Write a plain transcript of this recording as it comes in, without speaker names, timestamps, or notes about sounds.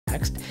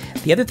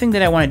The other thing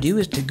that I want to do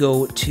is to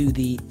go to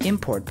the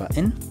import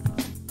button.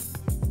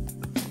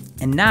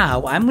 And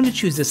now I'm going to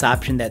choose this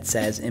option that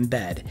says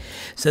embed.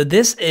 So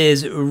this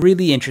is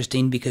really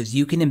interesting because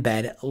you can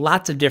embed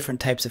lots of different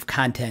types of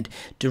content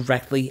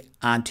directly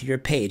onto your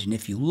page. And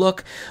if you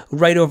look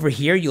right over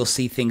here, you'll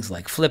see things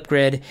like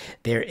Flipgrid.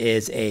 There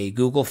is a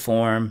Google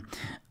Form,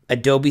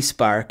 Adobe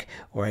Spark,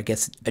 or I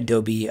guess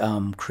Adobe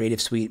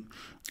Creative Suite.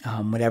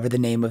 Whatever the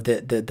name of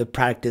the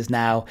product is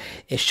now,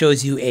 it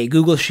shows you a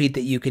Google Sheet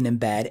that you can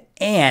embed.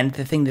 And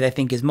the thing that I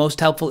think is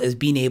most helpful is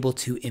being able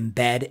to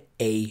embed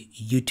a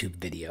YouTube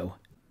video.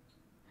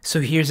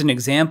 So here's an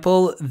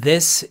example.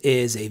 This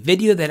is a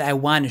video that I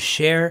want to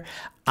share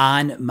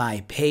on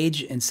my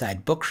page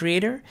inside Book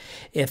Creator.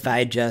 If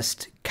I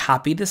just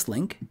copy this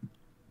link,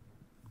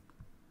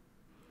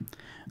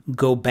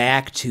 go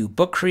back to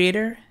Book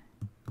Creator,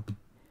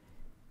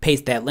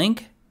 paste that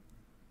link,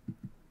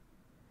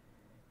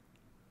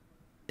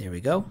 there we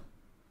go.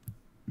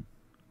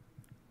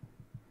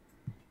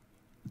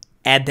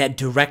 Add that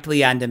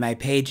directly onto my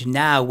page.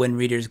 Now, when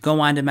readers go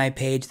onto my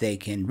page, they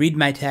can read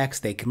my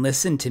text, they can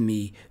listen to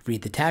me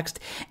read the text,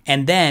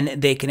 and then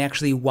they can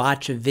actually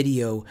watch a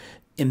video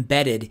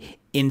embedded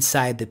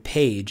inside the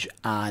page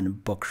on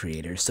Book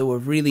Creator. So a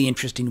really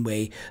interesting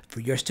way for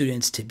your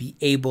students to be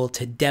able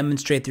to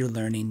demonstrate their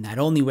learning, not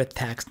only with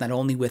text, not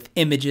only with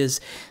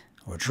images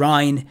or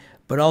drawing,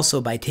 but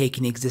also by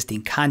taking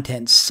existing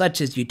content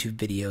such as YouTube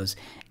videos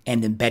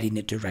and embedding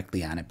it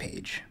directly on a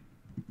page.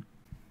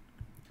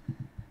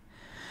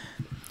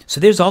 So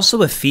there's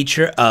also a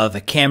feature of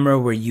a camera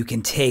where you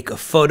can take a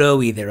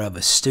photo either of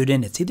a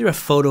student, it's either a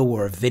photo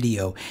or a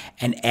video,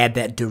 and add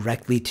that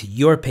directly to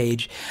your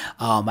page.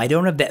 I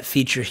don't have that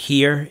feature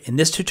here in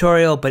this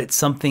tutorial, but it's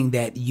something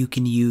that you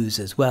can use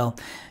as well.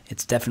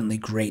 It's definitely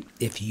great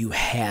if you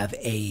have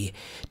a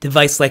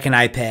device like an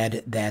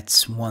iPad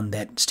that's one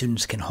that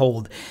students can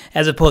hold,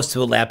 as opposed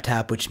to a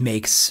laptop, which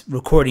makes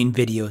recording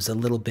videos a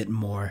little bit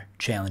more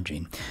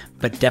challenging,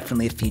 but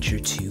definitely a feature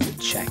to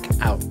check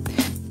out.